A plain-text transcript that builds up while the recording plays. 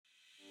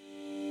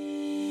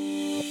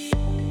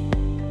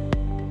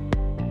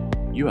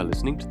You are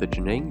listening to The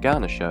Janine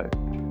Garner Show.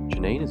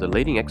 Janine is a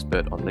leading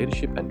expert on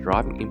leadership and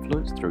driving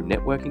influence through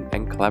networking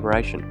and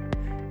collaboration,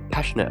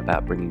 passionate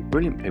about bringing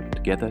brilliant people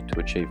together to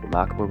achieve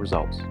remarkable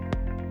results.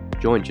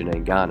 Join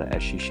Janine Garner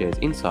as she shares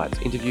insights,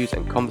 interviews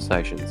and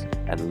conversations,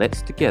 and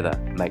let's together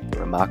make the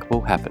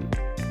remarkable happen.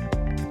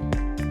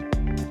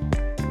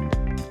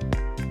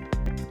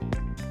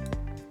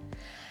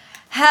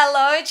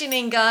 Hello,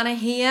 Janine Garner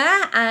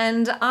here,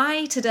 and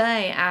I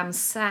today am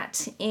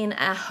sat in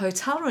a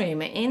hotel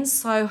room in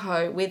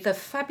Soho with the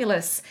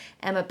fabulous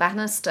Emma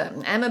Bannister.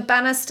 Emma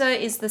Bannister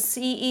is the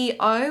CEO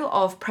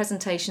of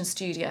Presentation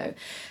Studio,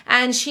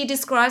 and she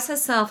describes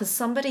herself as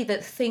somebody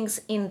that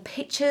thinks in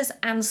pictures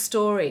and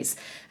stories,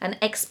 an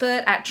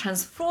expert at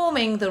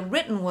transforming the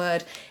written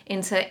word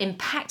into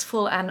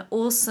impactful and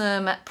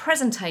awesome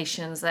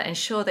presentations that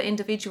ensure that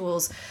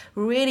individuals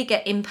really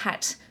get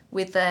impact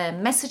with their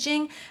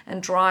messaging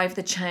and drive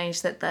the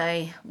change that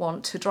they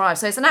want to drive.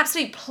 So it's an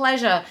absolute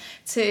pleasure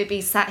to be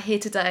sat here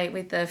today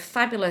with the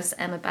fabulous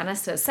Emma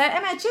Bannister. So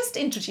Emma, just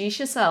introduce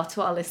yourself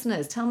to our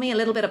listeners. Tell me a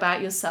little bit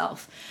about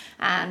yourself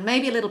and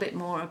maybe a little bit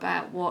more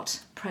about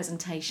what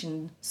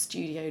Presentation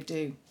Studio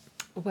do.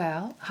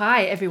 Well,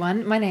 hi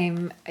everyone. My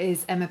name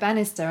is Emma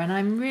Bannister and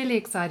I'm really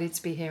excited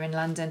to be here in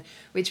London,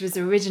 which was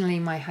originally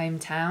my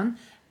hometown,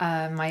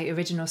 my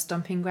original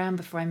stomping ground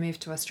before I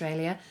moved to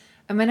Australia.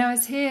 And when I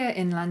was here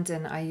in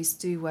London, I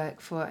used to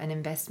work for an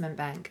investment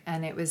bank,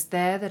 and it was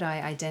there that I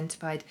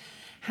identified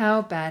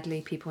how badly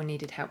people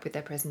needed help with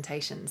their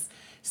presentations.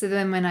 So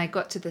then when I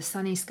got to the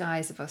sunny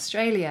skies of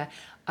Australia,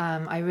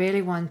 I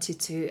really wanted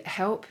to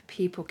help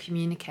people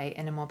communicate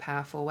in a more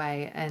powerful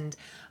way. And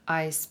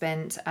I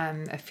spent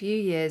a few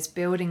years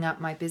building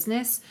up my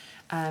business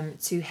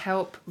to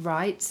help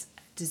write,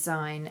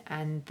 design,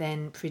 and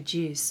then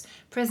produce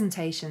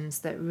presentations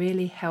that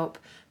really help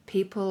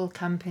people,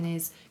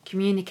 companies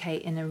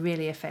communicate in a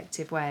really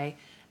effective way.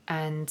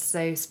 And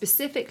so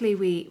specifically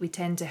we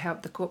tend to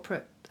help the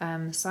corporate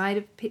side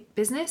of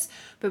business,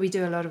 but we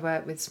do a lot of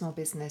work with small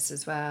business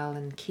as well,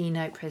 and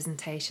keynote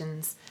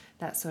presentations,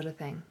 that sort of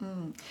thing.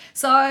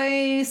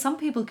 So some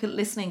people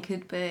listening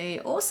could be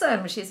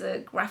awesome. She's a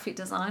graphic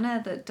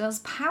designer that does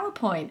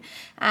PowerPoint,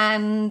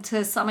 and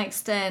to some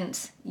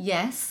extent,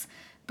 yes,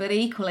 but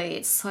equally,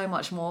 it's so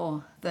much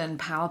more than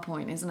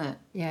PowerPoint, isn't it?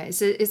 Yeah,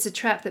 it's a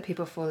trap that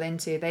people fall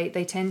into.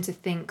 They tend to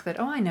think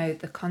that, I know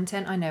the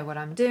content, I know what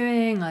I'm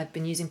doing, I've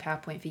been using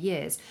PowerPoint for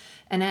years.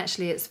 And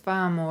actually, it's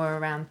far more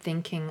around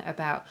thinking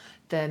about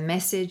the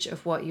message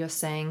of what you're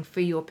saying for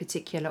your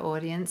particular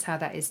audience, how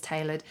that is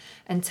tailored,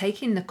 and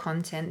taking the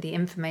content, the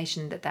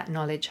information that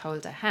knowledge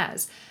holder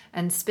has,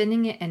 and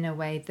spinning it in a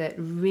way that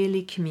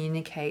really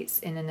communicates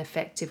in an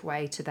effective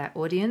way to that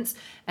audience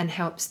and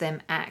helps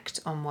them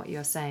act on what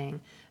you're saying.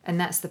 And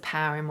that's the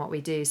power in what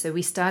we do. So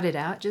we started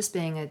out just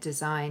being a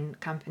design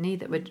company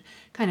that would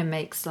kind of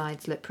make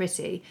slides look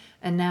pretty.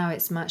 And now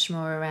it's much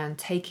more around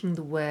taking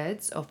the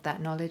words of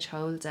that knowledge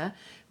holder,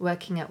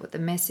 working out what the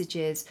message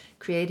is,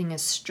 creating a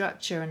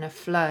structure and a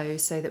flow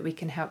so that we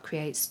can help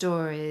create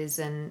stories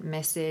and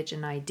message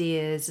and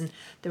ideas and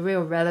the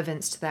real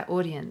relevance to that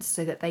audience,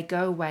 so that they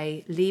go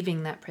away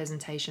leaving that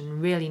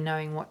presentation really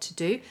knowing what to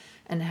do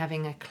and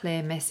having a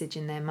clear message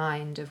in their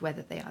mind of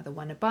whether they either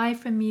want to buy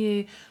from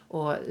you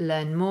or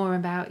learn more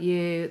about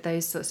you,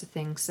 those sorts of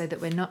things, so that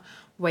we're not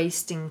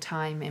wasting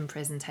time in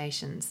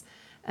presentations.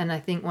 And I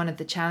think one of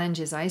the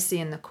challenges I see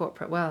in the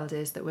corporate world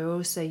is that we're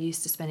also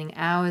used to spending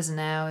hours and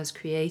hours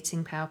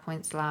creating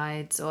PowerPoint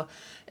slides or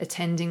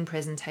attending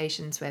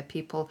presentations where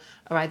people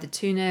are either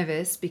too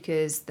nervous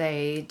because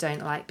they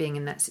don't like being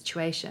in that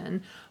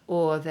situation,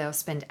 or they'll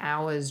spend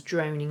hours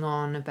droning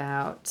on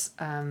about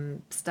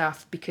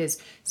stuff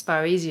because it's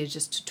far easier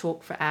just to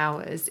talk for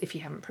hours if you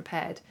haven't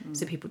prepared.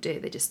 So people do,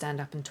 they just stand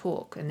up and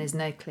talk and there's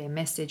no clear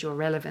message or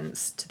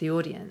relevance to the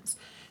audience.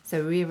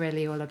 So we're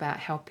really all about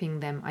helping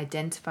them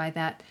identify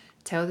that,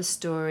 tell the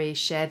story,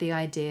 share the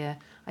idea,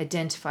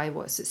 identify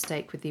what's at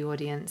stake with the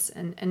audience,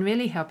 and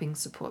really helping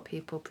support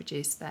people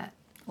produce that.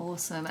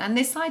 Awesome. And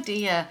this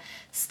idea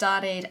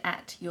started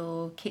at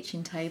your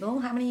kitchen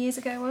table. How many years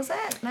ago was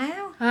it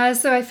now?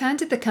 So I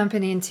founded the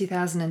company in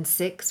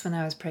 2006 when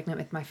I was pregnant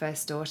with my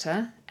first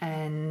daughter.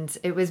 And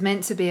it was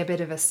meant to be a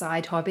bit of a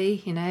side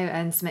hobby,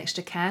 earn some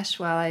extra cash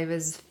while I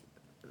was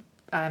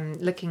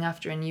looking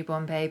after a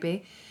newborn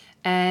baby.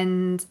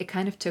 And it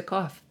kind of took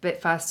off a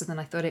bit faster than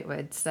I thought it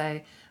would.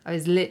 So I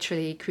was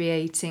literally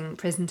creating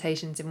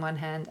presentations in one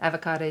hand,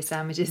 avocado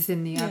sandwiches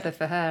in the other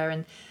for her.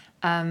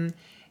 And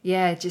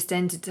just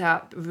ended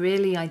up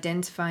really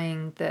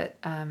identifying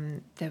that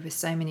there were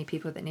so many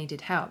people that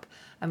needed help.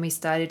 And we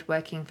started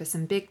working for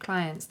some big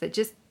clients that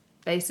just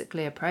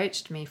basically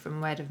approached me from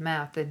word of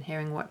mouth and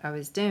hearing what I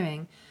was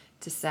doing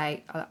to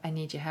say, I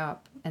need your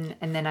help. And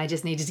then I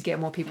just needed to get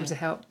more people to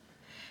help.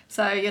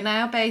 So you're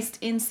now based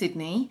in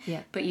Sydney,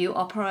 Yeah. but you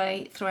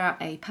operate throughout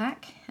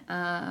APAC,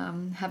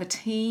 have a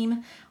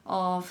team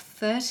of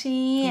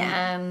 30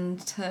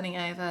 and turning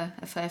over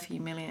a fair few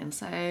million.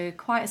 So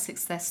quite a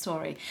success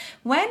story.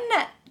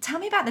 Tell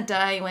me about the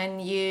day when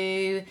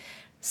you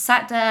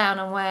sat down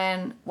and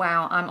went,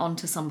 wow, I'm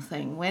onto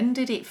something? When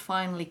did it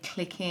finally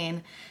click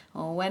in?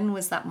 Or when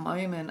was that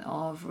moment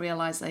of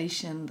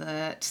realization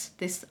that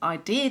this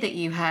idea that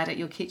you had at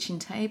your kitchen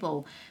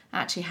table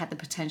actually had the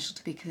potential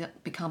to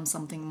become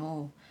something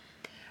more?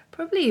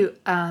 Probably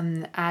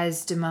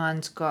as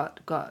demand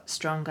got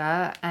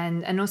stronger,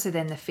 and also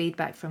then the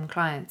feedback from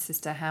clients as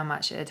to how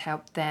much it had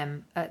helped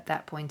them at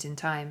that point in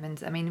time.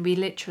 And I mean, we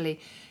literally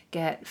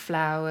get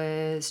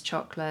flowers,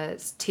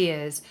 chocolates,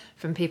 tears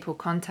from people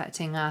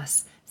contacting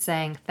us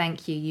saying,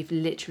 thank you, you've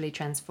literally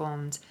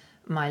transformed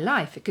my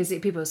life, because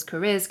people's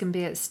careers can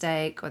be at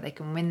stake, or they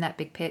can win that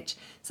big pitch.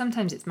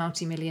 Sometimes it's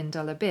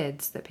multi-million-dollar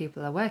bids that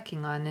people are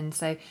working on, and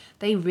so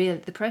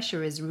the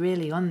pressure is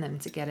really on them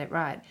to get it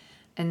right.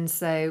 And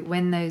so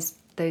when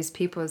those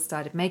people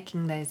started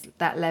making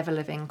that level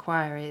of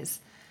inquiries,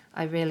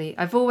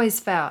 I've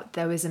always felt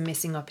there was a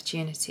missing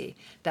opportunity,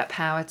 that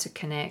power to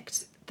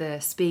connect the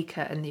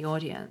speaker and the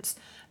audience.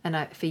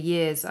 And for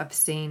years I've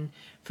seen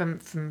from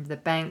the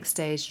bank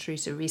stage through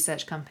to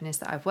research companies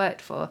that I've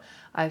worked for,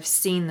 I've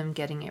seen them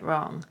getting it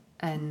wrong.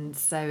 And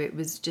so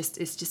it's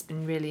just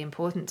been really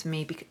important to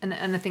me. And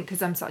I think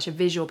because I'm such a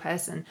visual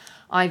person,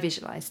 I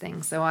visualize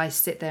things. So I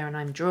sit there and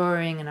I'm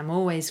drawing, and I'm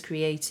always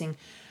creating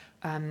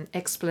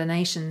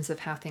explanations of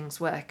how things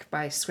work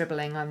by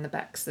scribbling on the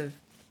backs of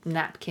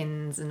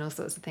napkins and all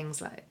sorts of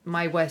things. Like,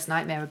 my worst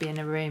nightmare would be in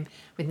a room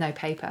with no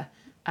paper.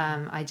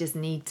 I just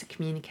need to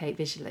communicate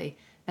visually,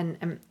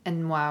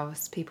 and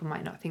whilst people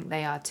might not think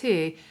they are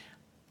too,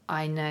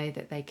 I know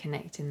that they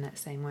connect in that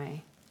same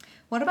way.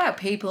 What about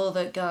people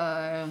that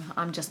go,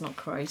 I'm just not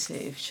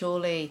creative?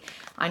 Surely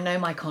I know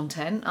my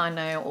content. I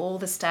know all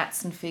the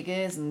stats and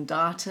figures and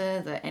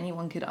data that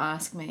anyone could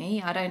ask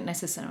me. I don't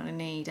necessarily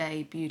need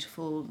a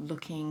beautiful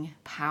looking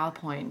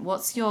PowerPoint.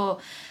 What's your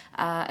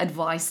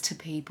advice to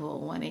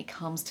people when it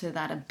comes to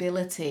that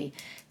ability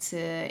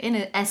to,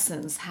 in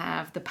essence,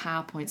 have the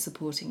PowerPoint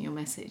supporting your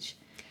message?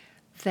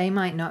 They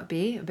might not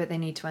be, but they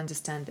need to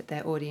understand that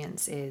their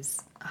audience is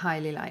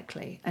highly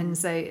likely. And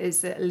so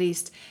it's at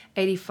least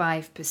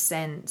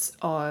 85%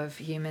 of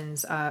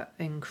humans are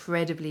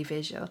incredibly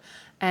visual.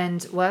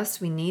 And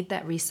whilst we need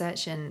that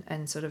research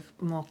and sort of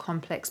more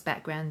complex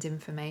background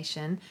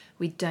information,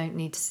 we don't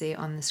need to see it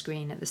on the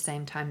screen at the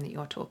same time that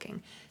you're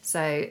talking.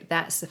 So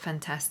that's a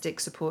fantastic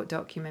support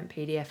document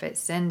PDF.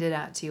 Send it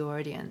out to your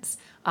audience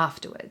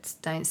afterwards.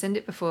 Don't send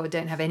it before.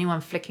 Don't have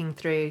anyone flicking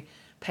through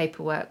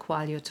paperwork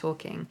while you're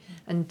talking,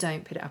 and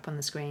don't put it up on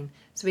the screen.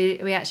 So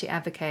we actually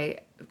advocate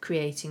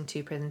creating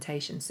 2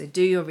 presentations. So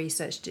do your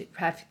research,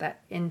 have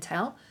that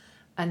intel,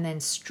 and then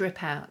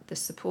strip out the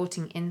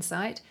supporting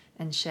insight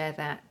and share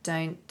that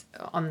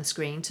on the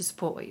screen to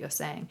support what you're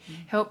saying.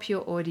 Help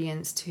your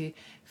audience to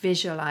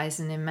visualize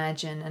and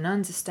imagine and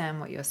understand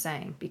what you're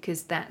saying,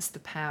 because that's the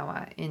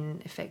power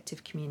in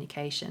effective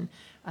communication.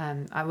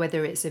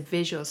 Whether it's a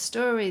visual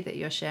story that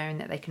you're sharing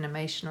that they can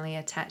emotionally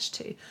attach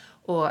to,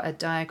 or a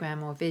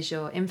diagram or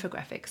visual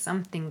infographic,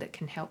 something that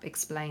can help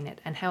explain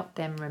it and help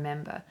them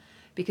remember.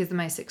 Because the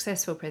most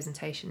successful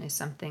presentation is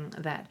something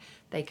that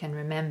they can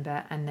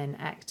remember and then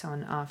act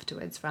on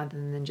afterwards, rather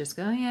than just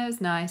go, oh, yeah, it was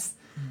nice.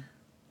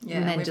 Yeah,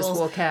 and then just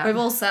walk out. We've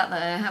all sat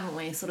there, haven't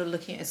we, sort of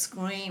looking at a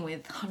screen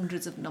with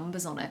hundreds of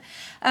numbers on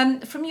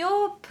it. From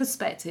your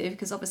perspective,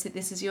 because obviously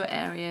this is your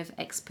area of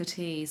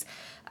expertise,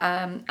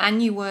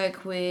 and you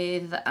work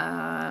with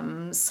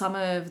some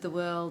of the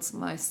world's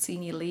most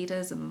senior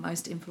leaders and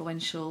most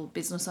influential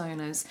business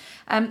owners,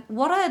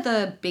 what are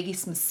the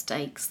biggest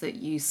mistakes that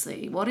you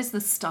see? What is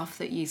the stuff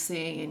that you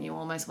see and you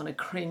almost want to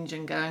cringe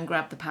and go and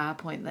grab the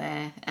PowerPoint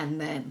there and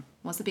then?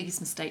 What's the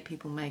biggest mistake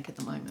people make at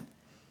the moment?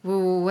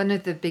 Well, one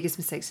of the biggest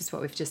mistakes is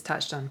what we've just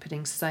touched on,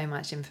 putting so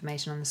much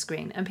information on the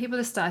screen. And people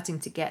are starting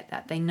to get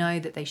that. They know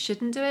that they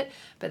shouldn't do it,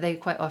 but they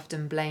quite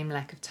often blame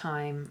lack of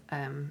time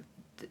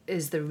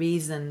is the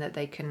reason that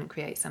they couldn't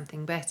create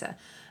something better.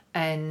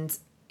 And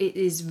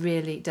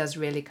it does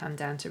really come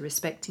down to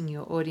respecting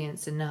your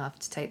audience enough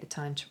to take the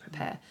time to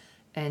prepare.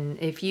 And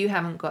if you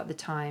haven't got the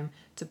time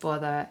to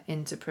bother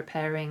into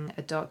preparing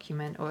a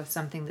document or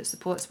something that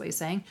supports what you're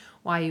saying,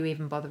 why are you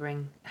even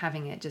bothering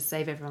having it? Just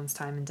save everyone's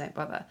time and don't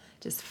bother.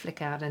 Just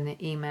flick out an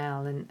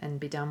email and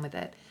be done with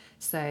it.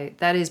 So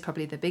that is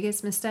probably the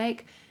biggest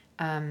mistake.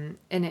 And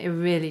it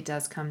really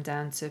does come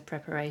down to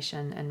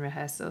preparation and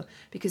rehearsal,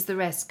 because the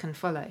rest can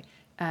follow.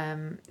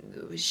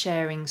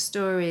 Sharing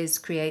stories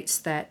creates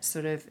that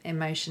sort of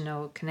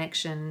emotional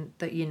connection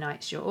that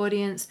unites your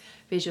audience.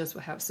 Visuals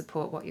will help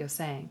support what you're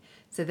saying.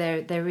 So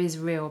there is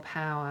real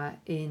power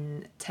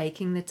in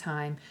taking the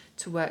time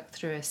to work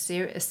through a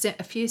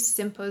few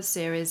simple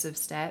series of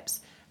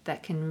steps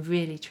that can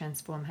really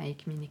transform how you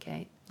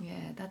communicate.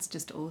 Yeah, that's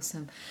just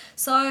awesome.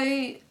 So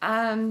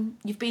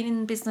you've been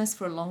in business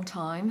for a long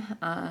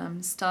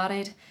time,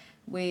 started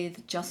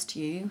with just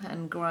you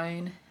and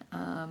grown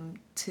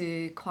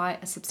to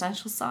quite a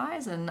substantial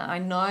size. And I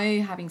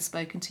know, having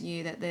spoken to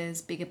you, that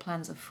there's bigger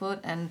plans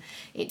afoot and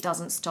it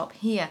doesn't stop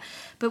here.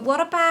 But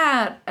what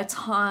about a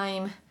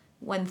time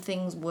when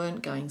things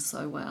weren't going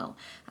so well.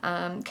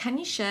 Can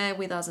you share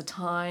with us a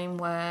time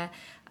where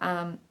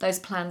those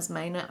plans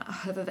may not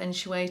have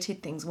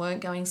eventuated, things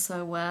weren't going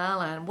so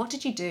well, and what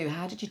did you do?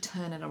 How did you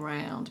turn it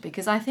around?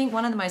 Because I think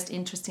one of the most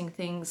interesting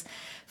things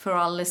for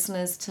our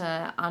listeners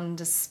to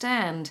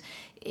understand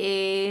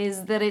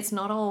is that it's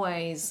not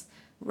always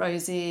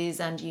roses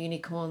and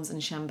unicorns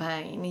and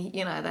champagne.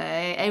 You know,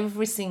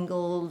 every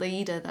single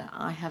leader that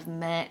I have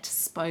met,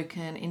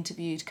 spoken,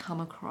 interviewed, come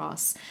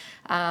across,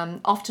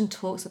 often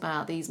talks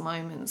about these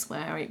moments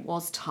where it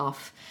was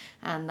tough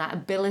and that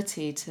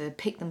ability to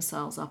pick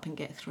themselves up and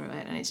get through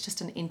it. And it's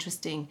just an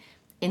interesting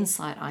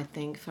insight, I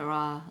think, for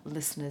our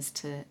listeners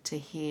to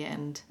hear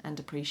and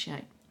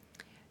appreciate.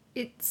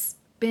 It's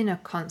been a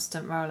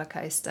constant roller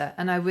coaster,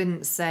 and I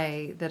wouldn't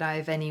say that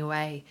I've any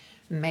way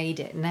made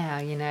it now.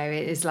 You know,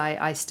 it is like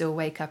I still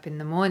wake up in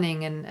the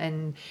morning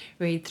and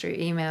read through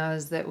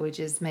emails that will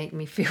just make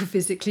me feel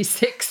physically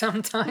sick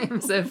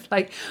sometimes of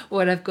like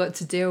what I've got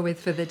to deal with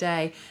for the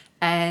day.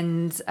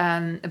 And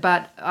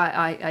but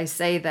I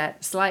say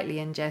that slightly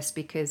in jest,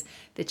 because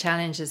the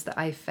challenges that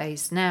I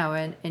face now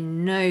are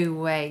in no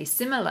way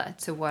similar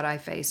to what I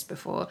faced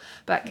before,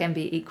 but can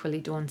be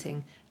equally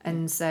daunting.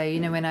 And so,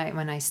 you know, when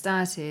I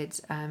started,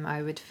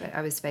 I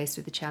was faced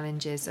with the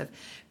challenges of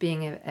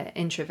being an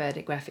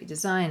introverted graphic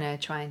designer,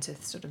 trying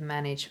to sort of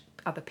manage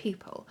other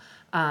people,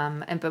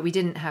 but we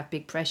didn't have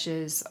big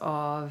pressures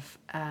of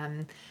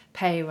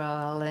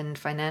payroll and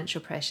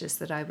financial pressures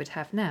that I would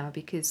have now,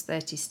 because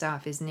 30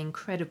 staff is an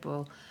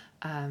incredible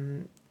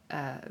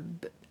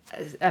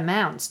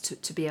amount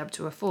to be able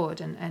to afford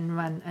and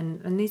run,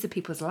 and these are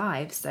people's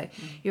lives, so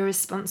you're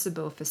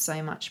responsible for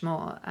so much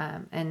more,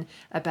 and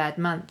a bad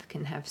month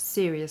can have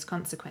serious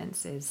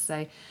consequences.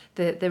 So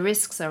the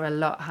risks are a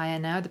lot higher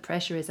now, the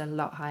pressure is a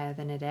lot higher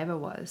than it ever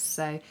was.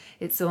 So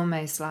it's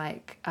almost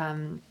like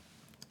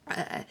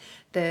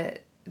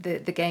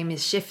the game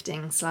is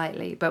shifting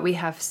slightly, but we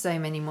have so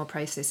many more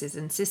processes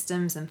and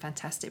systems and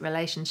fantastic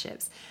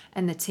relationships,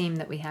 and the team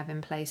that we have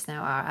in place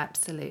now are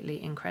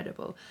absolutely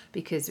incredible,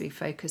 because we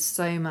focused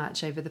so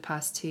much over the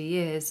past 2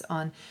 years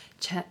on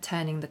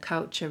turning the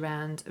culture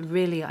around,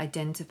 really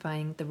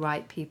identifying the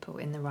right people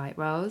in the right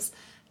roles,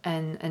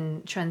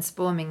 and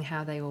transforming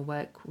how they all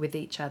work with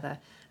each other.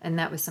 And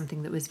that was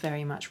something that was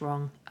very much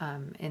wrong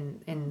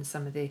in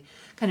some of the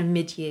kind of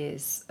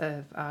mid-years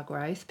of our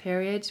growth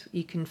period.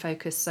 You can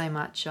focus so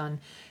much on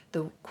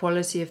the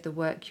quality of the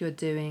work you're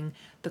doing,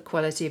 the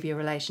quality of your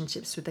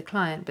relationships with the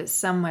client, but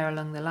somewhere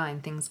along the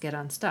line things get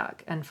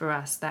unstuck. And for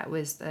us, that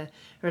was the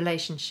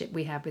relationship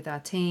we had with our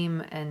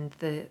team and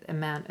the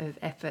amount of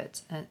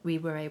effort we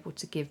were able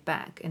to give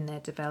back in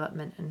their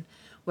development and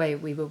way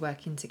we were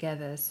working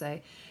together. So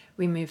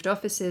we moved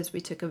offices,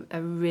 we took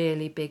a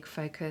really big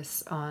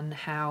focus on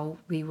how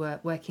we were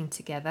working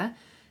together,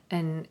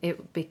 and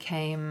it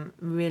became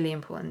really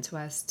important to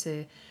us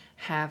to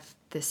have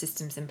the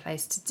systems in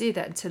place to do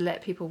that, to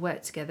let people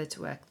work together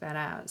to work that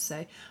out.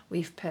 So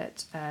we've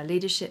put a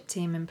leadership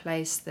team in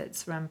place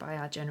that's run by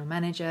our general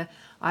manager.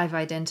 I've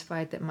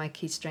identified that my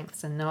key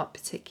strengths are not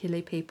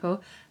particularly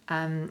people.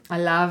 I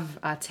love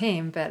our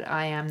team, but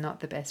I am not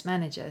the best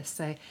manager.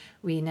 So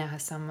we now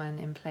have someone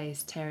in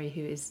place, Terry,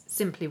 who is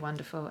simply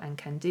wonderful and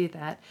can do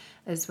that,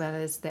 as well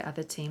as the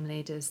other team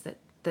leaders that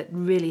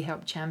really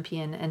help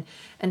champion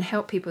and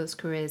help people's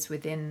careers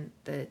within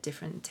the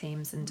different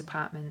teams and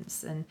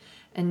departments,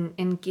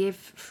 and give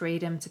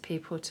freedom to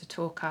people to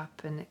talk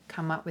up and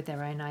come up with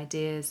their own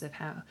ideas of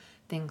how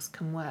things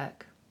can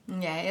work.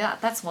 Yeah,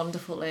 that's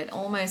wonderful. It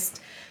almost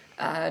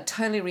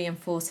totally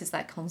reinforces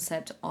that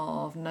concept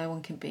of no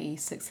one can be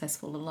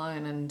successful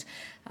alone. And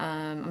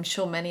I'm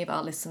sure many of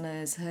our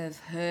listeners have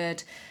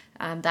heard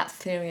that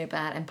theory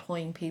about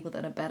employing people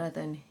that are better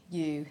than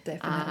you,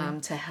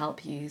 to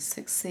help you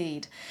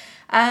succeed.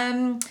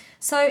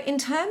 So in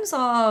terms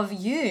of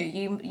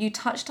you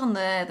touched on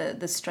there that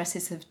the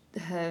stresses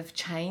have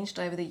changed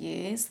over the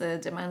years, the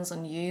demands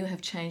on you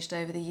have changed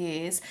over the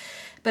years,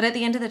 but at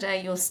the end of the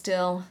day, you're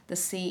still the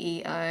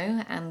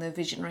CEO and the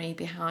visionary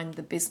behind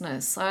the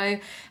business. So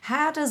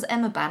how does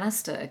Emma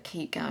Bannister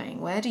keep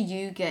going? Where do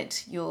you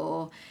get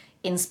your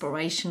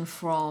inspiration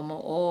from,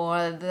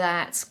 or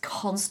that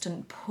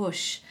constant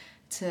push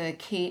to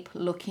keep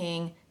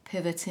looking,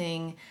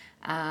 pivoting,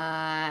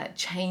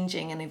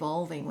 changing and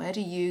evolving? Where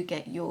do you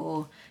get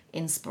your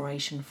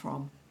inspiration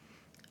from?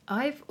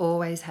 I've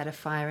always had a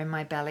fire in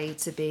my belly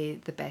to be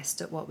the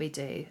best at what we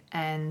do,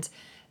 and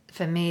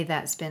for me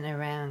that's been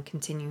around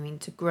continuing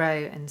to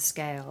grow and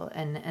scale,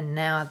 and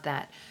now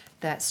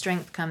that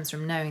strength comes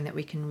from knowing that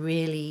we can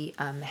really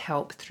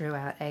help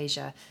throughout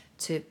Asia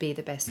to be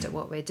the best at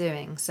what we're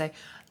doing. So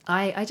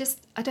I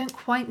don't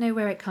quite know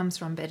where it comes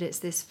from, but it's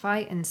this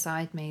fight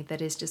inside me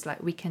that is just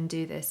like, we can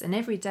do this. And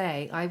every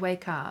day I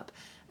wake up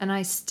and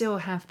I still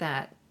have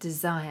that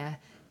desire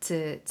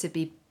to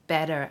be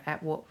better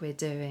at what we're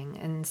doing.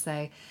 And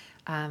so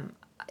I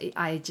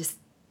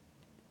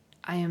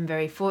am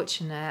very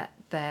fortunate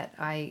that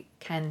I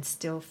can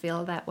still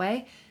feel that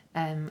way.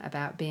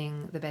 about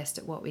being the best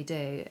at what we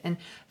do. And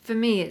for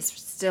me, it's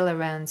still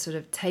around sort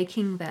of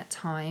taking that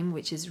time,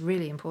 which is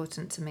really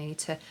important to me,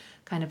 to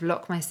kind of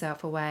lock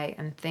myself away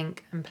and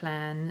think and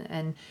plan.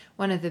 And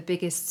one of the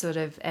biggest sort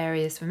of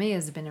areas for me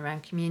has been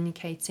around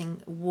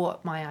communicating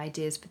what my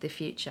ideas for the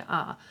future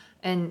are.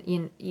 And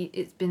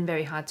it's been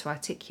very hard to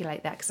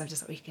articulate that because I'm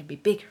just like, we can be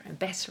bigger and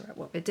better at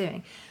what we're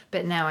doing.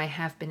 But now I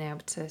have been able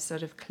to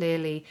sort of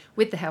clearly,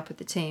 with the help of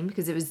the team,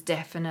 because it was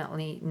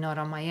definitely not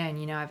on my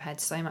own. I've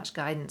had so much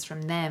guidance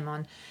from them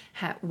on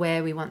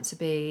where we want to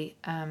be.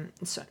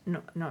 So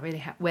not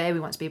really where we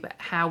want to be, but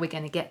how we're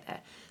going to get there.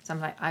 So I'm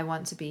like, I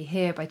want to be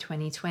here by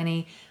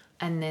 2020.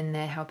 And then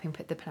they're helping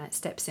put the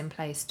steps in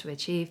place to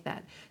achieve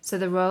that. So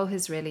the role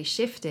has really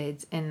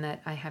shifted in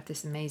that I have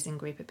this amazing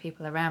group of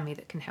people around me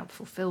that can help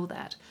fulfill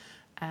that.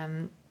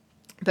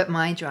 But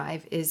my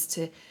drive is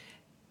to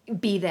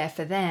be there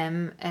for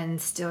them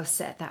and still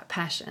set that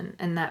passion.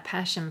 And that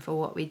passion for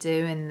what we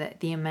do and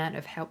the amount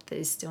of help that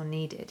is still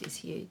needed is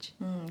huge.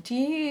 Do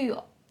you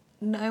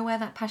know where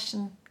that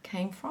passion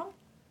came from?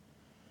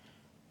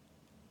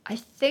 I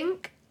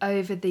think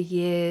over the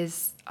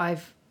years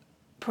I've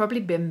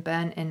probably been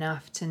burnt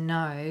enough to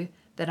know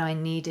that I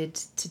needed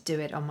to do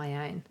it on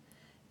my own,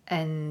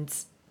 and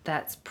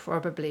that's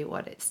probably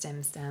what it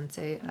stems down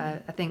to.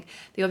 I think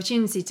the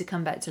opportunity to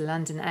come back to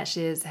London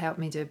actually has helped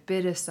me do a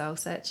bit of soul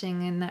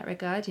searching in that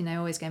regard.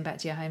 Always going back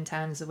to your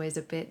hometown is always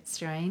a bit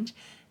strange,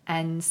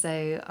 and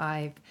so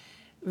I've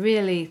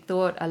really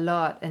thought a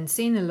lot and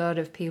seen a lot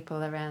of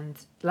people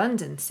around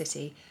London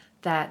city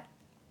that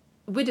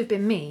would have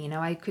been me.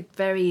 I could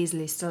very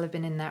easily still have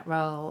been in that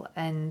role,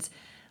 and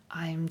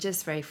I'm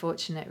just very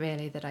fortunate,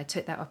 really, that I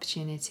took that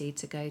opportunity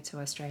to go to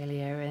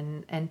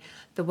Australia, and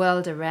the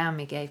world around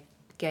me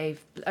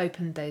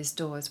opened those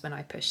doors when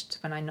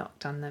I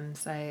knocked on them.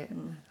 So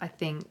I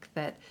think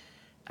that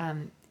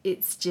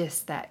it's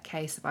just that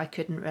case of I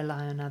couldn't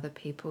rely on other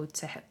people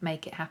to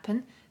make it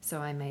happen,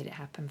 so I made it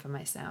happen for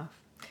myself.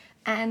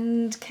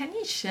 And can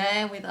you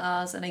share with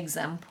us an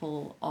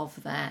example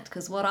of that?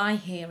 Because what I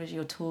hear as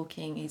you're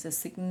talking is a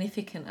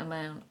significant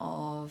amount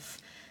of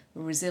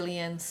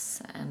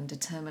resilience and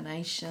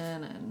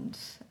determination and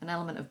an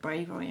element of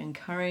bravery and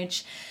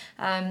courage.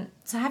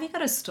 So have you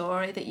got a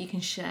story that you can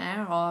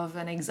share of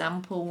an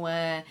example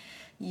where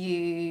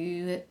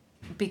you,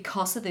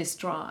 because of this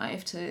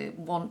drive to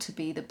want to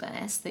be the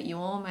best, that you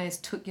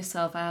almost took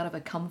yourself out of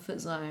a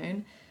comfort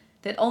zone,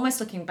 that almost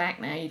looking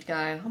back now you'd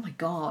go, oh my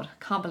God,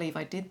 I can't believe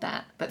I did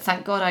that, but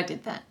thank God I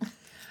did that?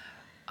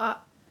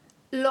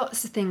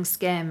 Lots of things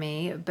scare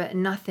me, but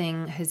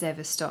nothing has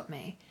ever stopped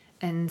me.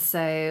 And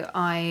so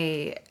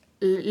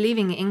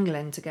leaving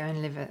England to go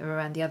and live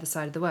around the other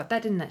side of the world,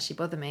 that didn't actually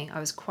bother me. I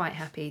was quite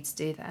happy to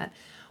do that.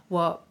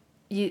 What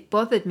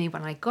bothered me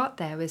when I got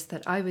there was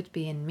that I would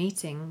be in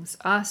meetings,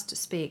 asked to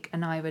speak,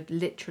 and I would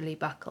literally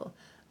buckle.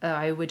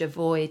 I would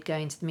avoid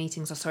going to the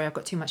meetings. Oh, sorry, I've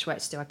got too much work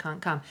to do, I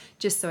can't come,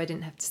 just so I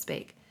didn't have to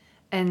speak.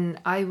 And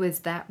I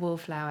was that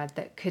wallflower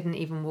that couldn't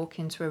even walk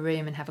into a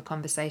room and have a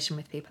conversation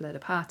with people at a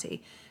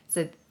party.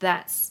 So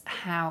that's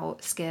how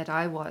scared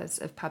I was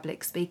of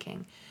public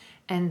speaking.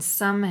 And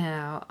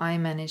somehow I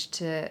managed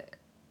to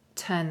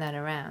turn that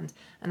around.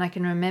 And I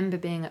can remember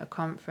being at a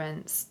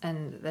conference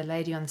and the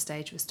lady on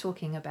stage was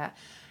talking about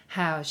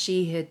how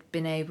she had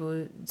been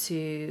able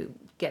to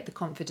get the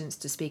confidence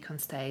to speak on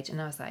stage. And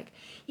I was like,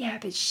 yeah,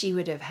 but she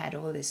would have had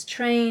all this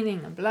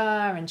training and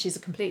blah, and she's a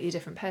completely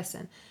different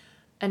person.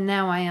 And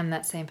now I am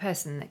that same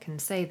person that can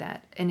say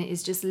that. And it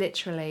is just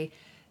literally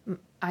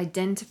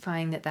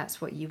identifying that that's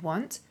what you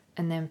want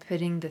and then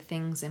putting the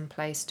things in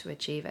place to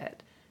achieve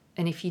it.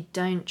 And if you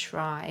don't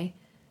try,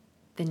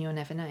 then you'll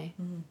never know.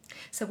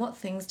 So what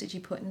things did you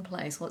put in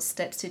place? What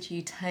steps did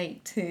you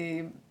take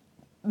to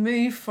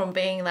move from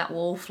being that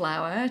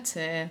wallflower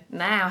to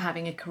now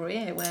having a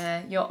career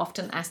where you're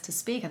often asked to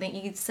speak? I think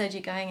you said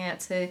you're going out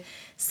to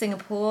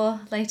Singapore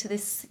later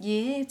this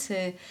year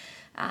to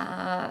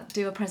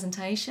do a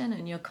presentation,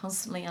 and you're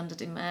constantly under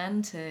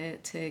demand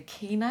to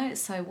keynote.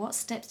 So what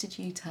steps did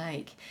you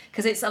take?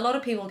 Because it's a lot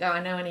of people go,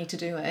 I know I need to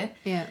do it,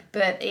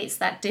 but it's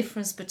that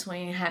difference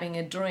between having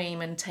a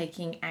dream and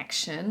taking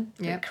action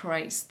that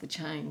creates the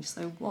change.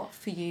 So what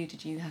for you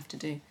did you have to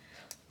do?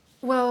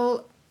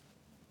 Well,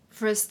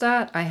 for a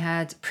start, I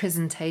had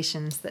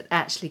presentations that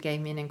actually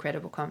gave me an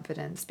incredible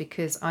confidence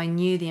because I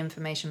knew the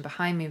information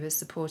behind me was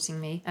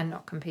supporting me and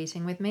not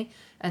competing with me.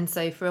 And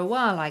so for a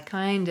while, I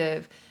kind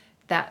of,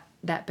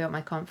 that built my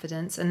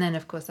confidence. And then,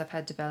 of course, I've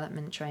had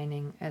development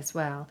training as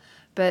well.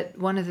 But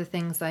one of the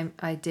things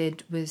I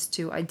did was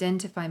to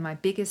identify my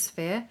biggest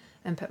fear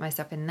and put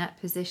myself in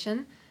that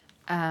position,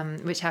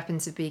 which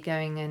happened to be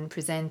going and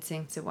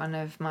presenting to one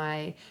of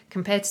my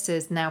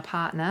competitors, now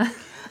partner,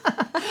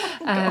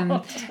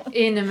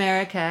 in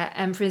America,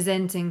 and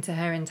presenting to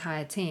her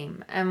entire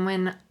team. And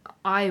when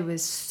I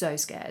was so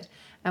scared,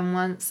 and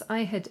once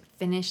I had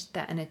finished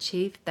that and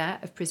achieved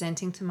that of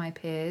presenting to my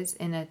peers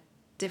in a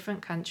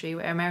different country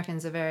where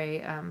Americans are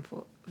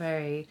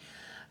very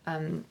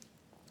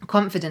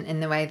confident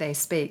in the way they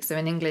speak. So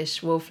in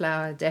English,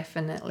 Wallflower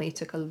definitely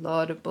took a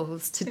lot of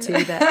balls to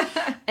do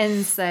that.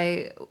 And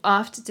so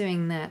after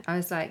doing that, I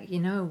was like, you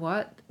know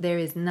what? There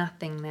is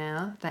nothing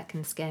now that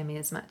can scare me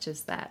as much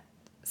as that.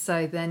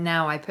 So then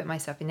now I put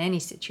myself in any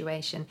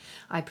situation.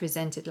 I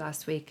presented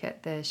last week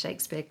at the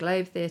Shakespeare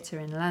Globe Theatre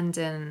in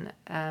London,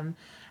 and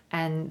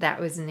that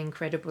was an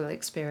incredible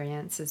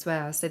experience as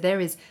well. So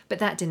but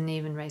that didn't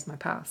even raise my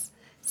pulse.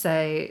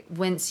 So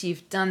once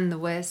you've done the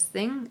worst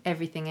thing,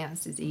 everything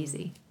else is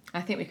easy.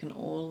 I think we can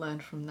all learn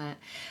from that.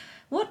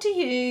 What do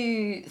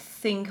you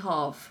think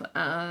of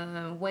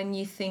when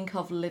you think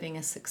of living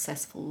a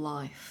successful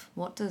life?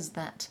 What does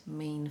that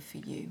mean for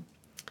you?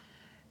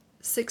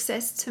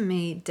 Success to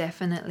me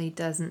definitely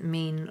doesn't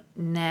mean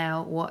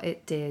now what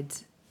it did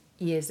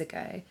years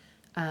ago.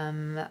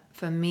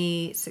 For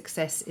me,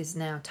 success is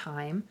now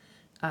time.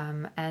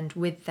 And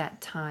with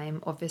that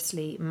time,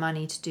 obviously,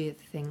 money to do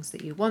the things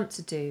that you want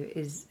to do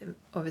is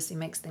obviously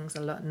makes things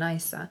a lot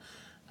nicer.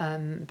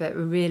 But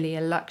really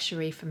a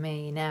luxury for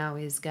me now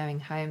is going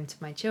home to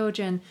my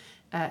children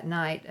at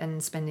night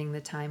and spending the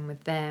time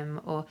with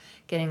them, or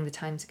getting the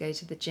time to go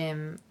to the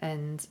gym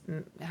and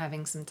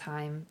having some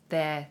time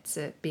there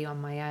to be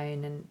on my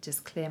own and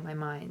just clear my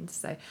mind.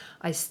 So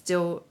I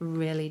still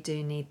really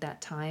do need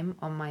that time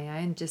on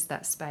my own, just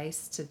that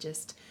space to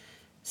just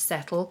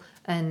settle.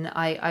 And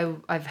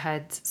I've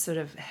had sort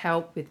of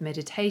help with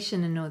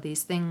meditation and all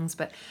these things,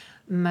 but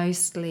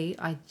mostly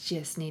I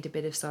just need a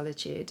bit of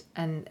solitude,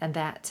 and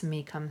that to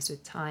me comes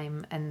with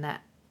time, and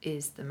that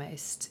is the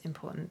most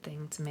important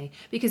thing to me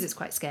because it's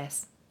quite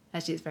scarce.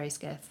 Actually, it's very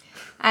scarce.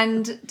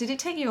 And did it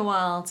take you a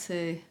while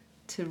to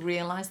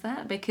realise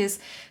that? Because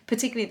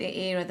particularly the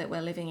era that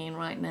we're living in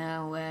right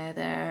now, where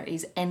there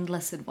is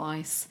endless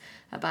advice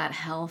about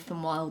health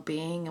and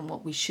well-being and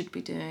what we should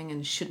be doing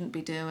and shouldn't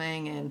be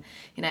doing, and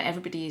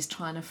everybody is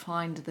trying to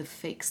find the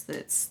fix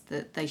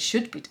that they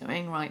should be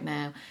doing right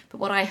now. But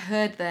what I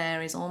heard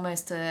there is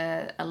almost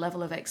a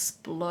level of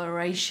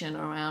exploration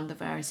around the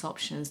various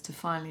options to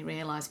finally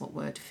realise what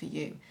worked for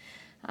you.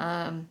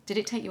 Did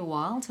it take you a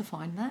while to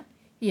find that?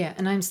 Yeah,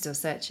 and I'm still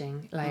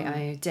searching.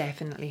 I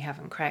definitely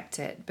haven't cracked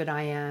it, but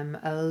I am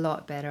a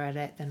lot better at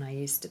it than I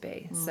used to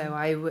be. So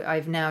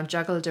I've now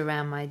juggled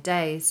around my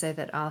day so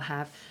that I'll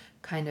have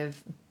kind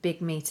of big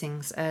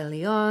meetings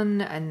early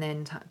on, and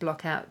then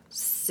block out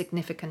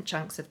significant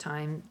chunks of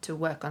time to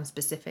work on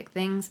specific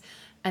things,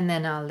 and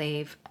then I'll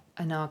leave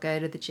and I'll go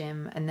to the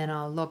gym, and then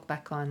I'll log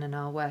back on and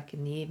I'll work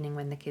in the evening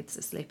when the kids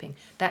are sleeping.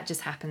 That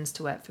just happens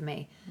to work for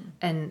me.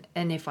 And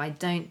if I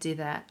don't do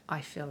that,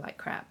 I feel like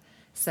crap.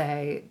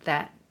 So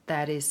that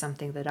is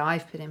something that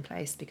I've put in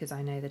place because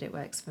I know that it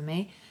works for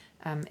me.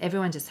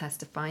 Everyone just has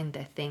to find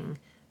their thing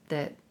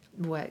that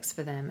works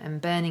for them,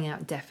 and burning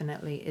out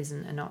definitely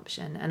isn't an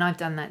option. And I've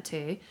done that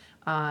too.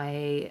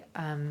 I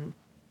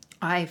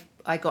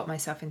got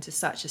myself into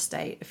such a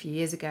state a few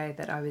years ago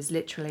that I was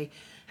literally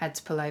had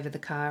to pull over the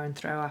car and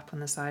throw up on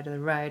the side of the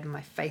road, and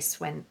my face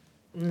went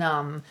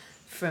numb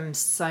from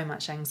so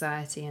much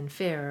anxiety and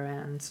fear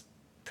around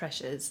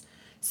pressures.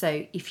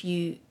 So if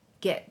you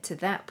get to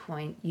that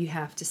point, you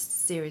have to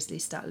seriously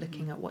start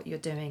looking at what you're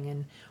doing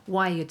and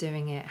why you're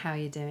doing it, how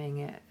you're doing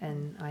it.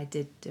 And I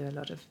did do a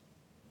lot of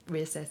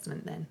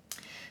reassessment then.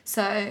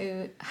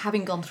 So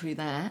having gone through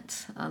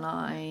that, and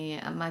I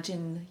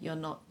imagine you're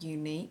not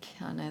unique,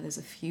 I know there's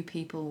a few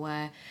people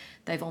where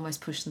they've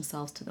almost pushed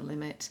themselves to the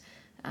limit,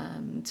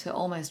 to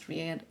almost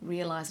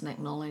realise and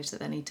acknowledge that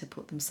they need to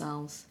put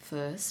themselves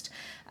first.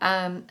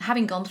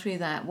 Having gone through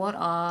that, what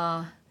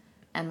are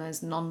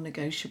Emma's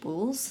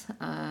non-negotiables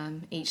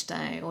each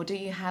day? Or do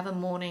you have a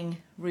morning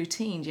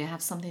routine? Do you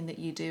have something that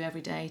you do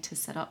every day to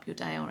set up your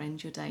day or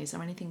end your day? Is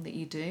there anything that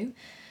you do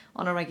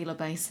on a regular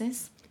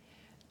basis?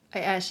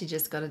 I actually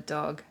just got a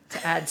dog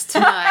to add to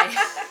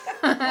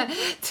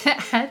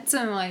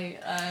my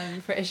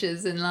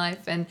pressures in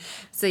life, and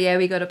so yeah,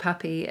 we got a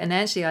puppy, and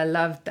actually I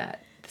loved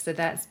that. So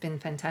that's been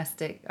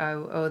fantastic.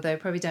 Although I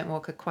probably don't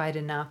walk her quite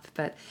enough,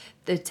 but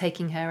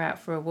taking her out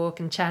for a walk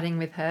and chatting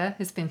with her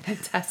has been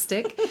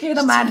fantastic. You're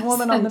the mad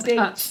woman on the beach.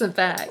 Touch the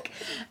back.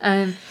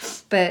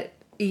 But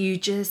you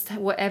just,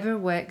 whatever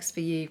works for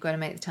you, you've got to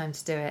make the time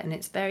to do it. And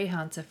it's very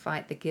hard to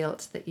fight the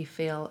guilt that you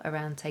feel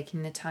around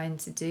taking the time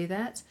to do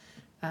that.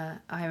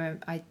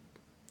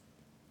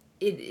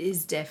 It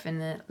is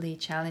definitely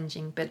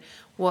challenging, but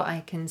what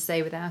I can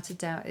say without a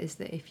doubt is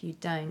that if you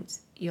don't,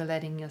 you're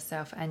letting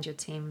yourself and your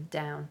team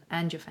down,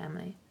 and your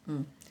family.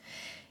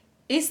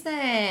 Is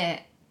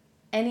there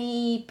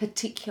any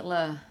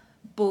particular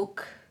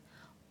book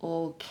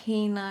or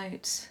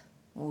keynote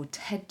or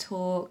TED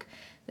Talk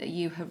that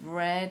you have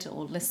read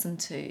or listened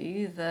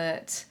to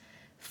that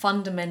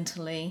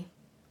fundamentally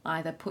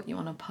either put you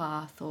on a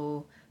path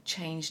or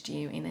changed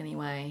you in any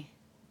way?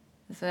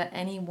 Is there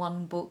any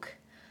one book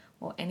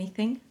or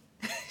anything?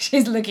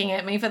 She's looking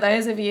at me. For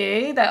those of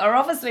you that are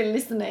obviously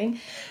listening,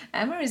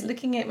 Emma is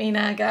looking at me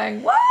now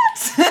going, what?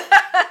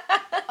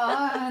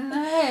 Oh,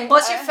 no.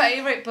 What's your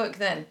favourite book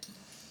then?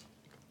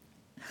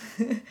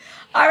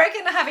 I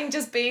reckon having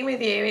just been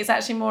with you, it's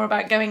actually more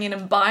about going in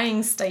and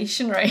buying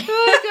stationery.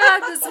 Oh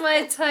God, that's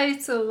my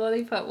total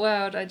lollipop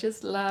world. I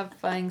just love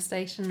buying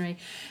stationery.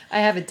 I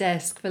have a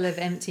desk full of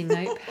empty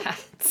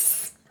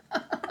notepads.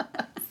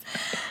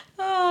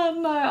 Oh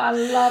no, I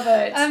love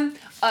it.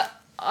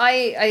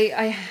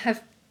 I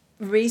have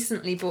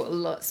recently bought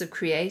lots of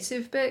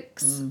creative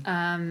books,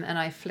 and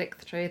I flick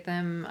through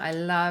them. I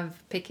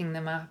love picking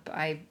them up.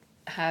 I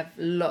have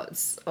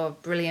lots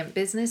of brilliant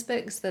business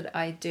books that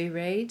I do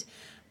read.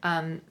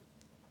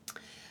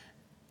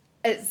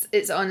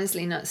 It's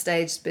honestly not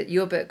staged, but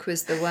your book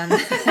was the one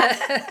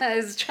I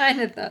was trying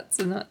to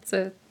not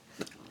to.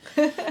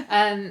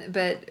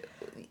 But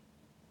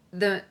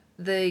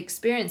the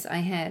experience I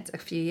had a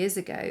few years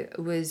ago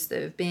was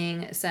that of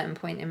being at a certain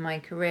point in my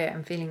career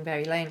and feeling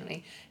very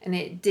lonely, and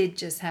it did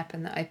just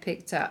happen that I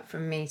picked up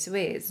From Me to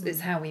Ears.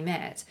 It's how we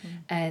met,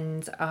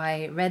 and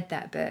I read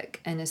that book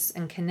and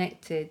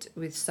connected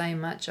with so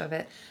much of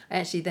it. I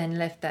actually then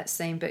left that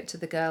same book to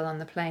the girl on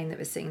the plane that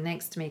was sitting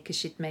next to me because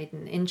she'd made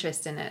an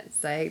interest in it.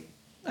 So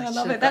I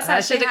love it. That's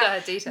actually got her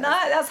details. No,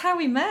 that's how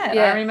we met.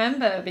 Yeah. I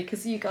remember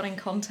because you got in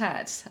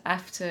contact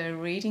after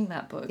reading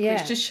that book,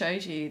 which just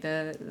shows you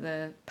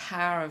the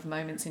power of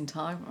moments in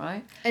time,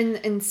 right?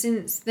 And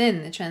since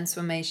then, the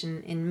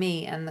transformation in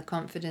me and the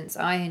confidence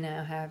I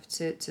now have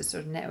to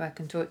sort of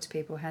network and talk to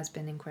people has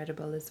been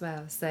incredible as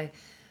well. So,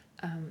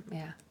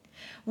 yeah.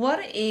 What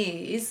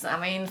is, I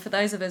mean, for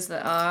those of us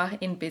that are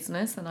in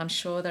business, and I'm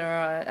sure there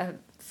are a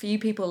few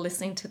people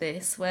listening to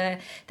this, where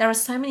there are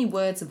so many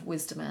words of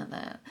wisdom out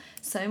there,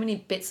 so many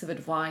bits of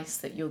advice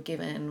that you're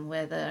given,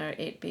 whether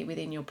it be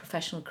within your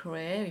professional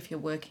career, if you're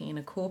working in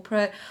a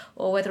corporate,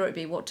 or whether it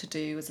be what to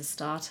do as a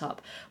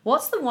startup.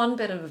 What's the one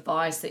bit of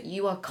advice that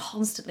you are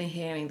constantly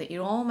hearing that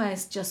you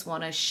almost just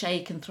want to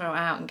shake and throw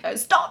out and go,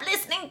 stop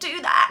listening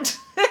to that,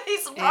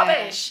 it's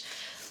rubbish?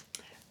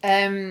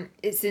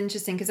 It's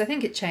interesting because I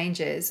think it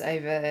changes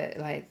over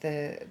like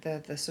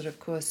the sort of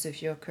course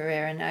of your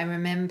career. And I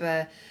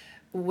remember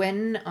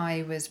when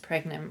I was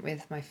pregnant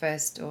with my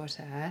first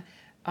daughter,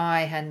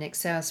 I had an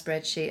Excel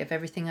spreadsheet of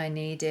everything I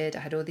needed. I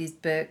had all these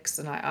books,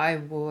 and I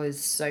was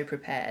so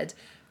prepared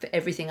for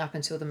everything up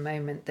until the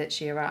moment that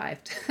she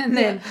arrived. And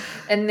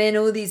then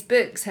all these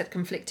books had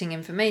conflicting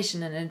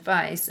information and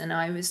advice, and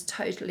I was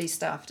totally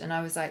stuffed. And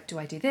I was like, do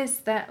I do this,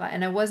 that?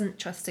 And I wasn't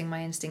trusting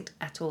my instinct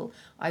at all.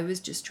 I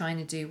was just trying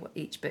to do what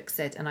each book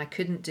said, and I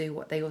couldn't do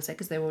what they all said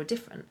because they were all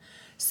different.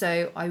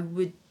 So I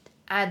would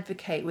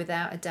advocate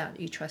without a doubt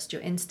you trust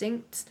your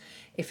instincts.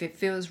 If it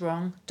feels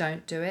wrong,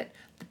 don't do it.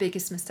 The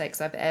biggest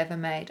mistakes I've ever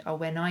made are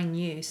when I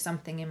knew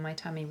something in my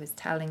tummy was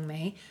telling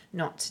me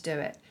not to do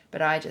it,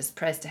 but I just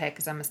pressed ahead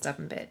because I'm a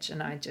stubborn bitch,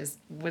 and I just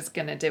was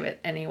going to do it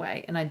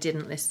anyway, and I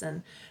didn't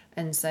listen.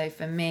 And so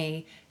for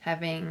me,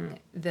 having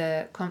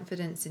the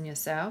confidence in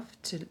yourself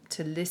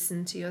to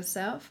listen to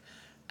yourself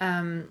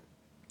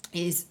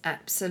is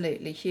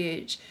absolutely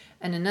huge.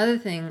 And another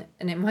thing,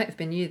 and it might have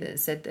been you that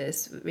said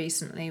this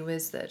recently,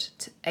 was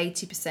that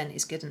 80%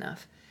 is good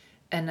enough.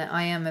 And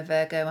I am a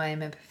Virgo, I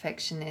am a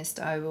perfectionist,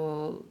 I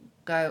will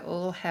go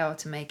all hell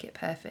to make it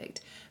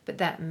perfect. But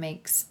that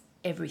makes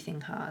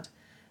everything hard.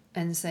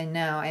 And so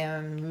now I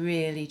am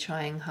really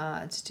trying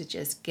hard to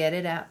just get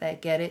it out there,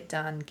 get it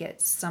done,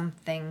 get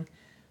something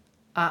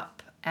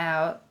out,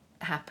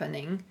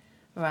 happening,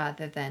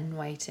 rather than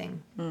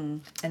waiting.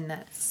 And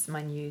that's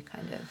my new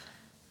kind of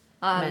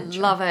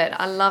mantra. Love it.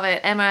 I love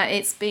it. Emma,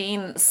 it's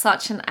been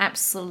such an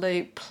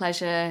absolute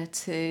pleasure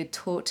to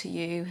talk to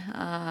you.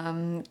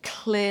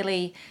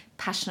 Clearly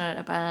passionate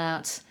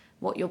about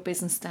what your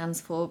business stands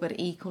for, but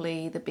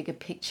equally the bigger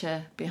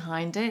picture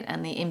behind it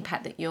and the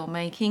impact that you're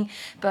making.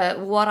 But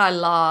what I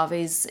love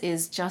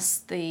is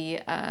just the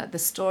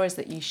stories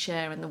that you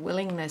share and the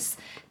willingness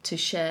to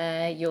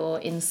share your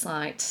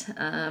insight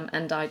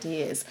and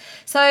ideas.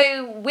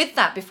 So with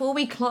that, before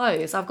we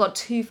close, I've got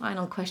two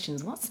final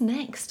questions. What's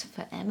next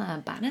for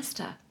Emma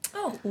Bannister?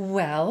 Oh,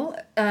 well,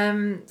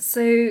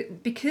 so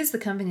because the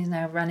company is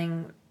now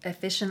running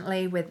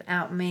efficiently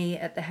without me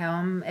at the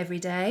helm every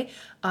day,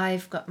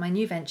 I've got my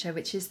new venture,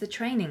 which is the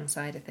training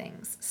side of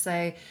things.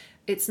 So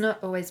it's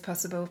not always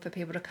possible for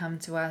people to come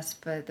to us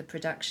for the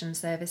production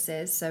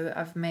services. So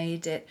I've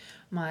made it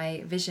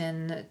my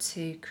vision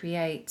to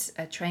create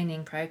a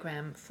training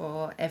program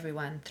for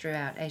everyone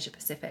throughout Asia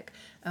Pacific.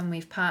 And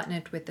we've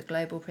partnered with the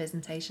Global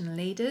Presentation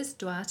Leaders,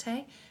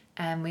 Duarte,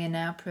 and we are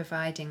now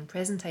providing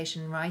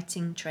presentation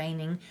writing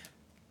training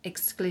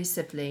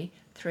exclusively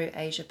through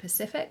Asia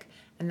Pacific.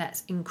 And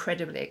that's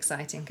incredibly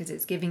exciting because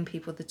it's giving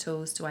people the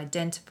tools to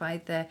identify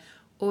the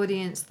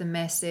audience, the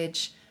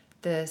message,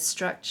 the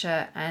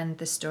structure, and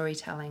the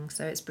storytelling.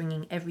 So it's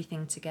bringing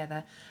everything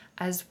together,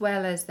 as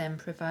well as then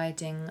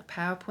providing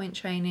PowerPoint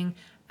training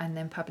and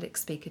then public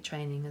speaker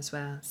training as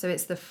well. So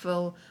it's the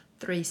full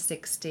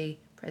 360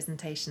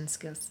 presentation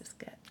skills to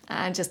get.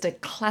 And just a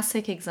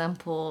classic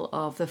example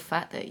of the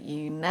fact that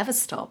you never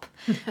stop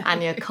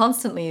and you're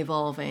constantly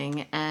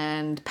evolving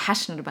and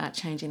passionate about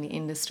changing the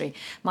industry.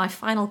 My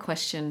final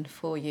question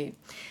for you.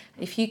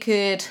 If you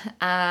could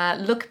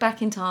look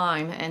back in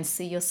time and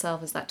see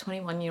yourself as that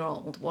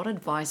 21-year-old, what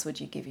advice would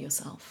you give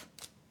yourself?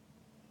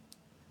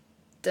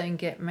 Don't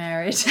get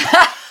married.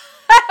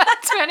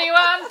 21.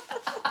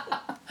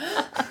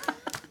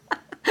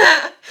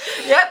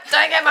 Yep,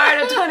 don't get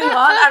married at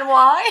 21. And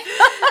why?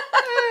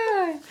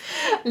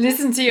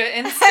 Listen to your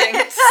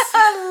instincts.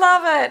 I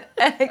love it.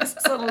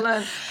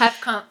 Excellent. Have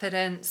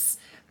confidence.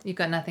 You've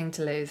got nothing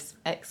to lose.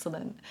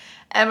 Excellent.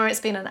 Emma,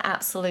 it's been an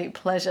absolute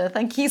pleasure.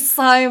 Thank you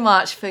so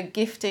much for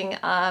gifting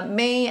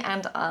me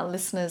and our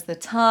listeners the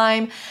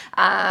time.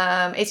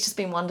 It's just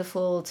been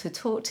wonderful to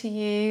talk to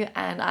you,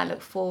 and I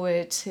look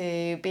forward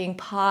to being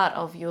part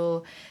of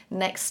your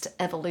next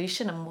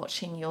evolution and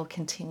watching your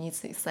continued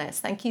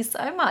success. Thank you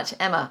so much,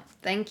 Emma.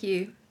 Thank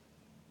you.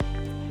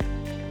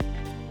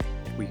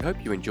 We hope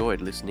you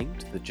enjoyed listening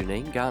to the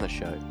Janine Garner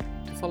Show.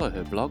 To follow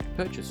her blog,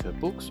 purchase her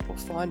books, or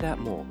find out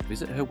more,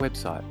 visit her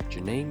website,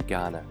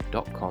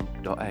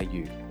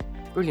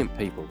 janinegarner.com.au. Brilliant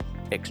people,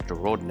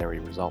 extraordinary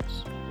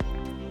results.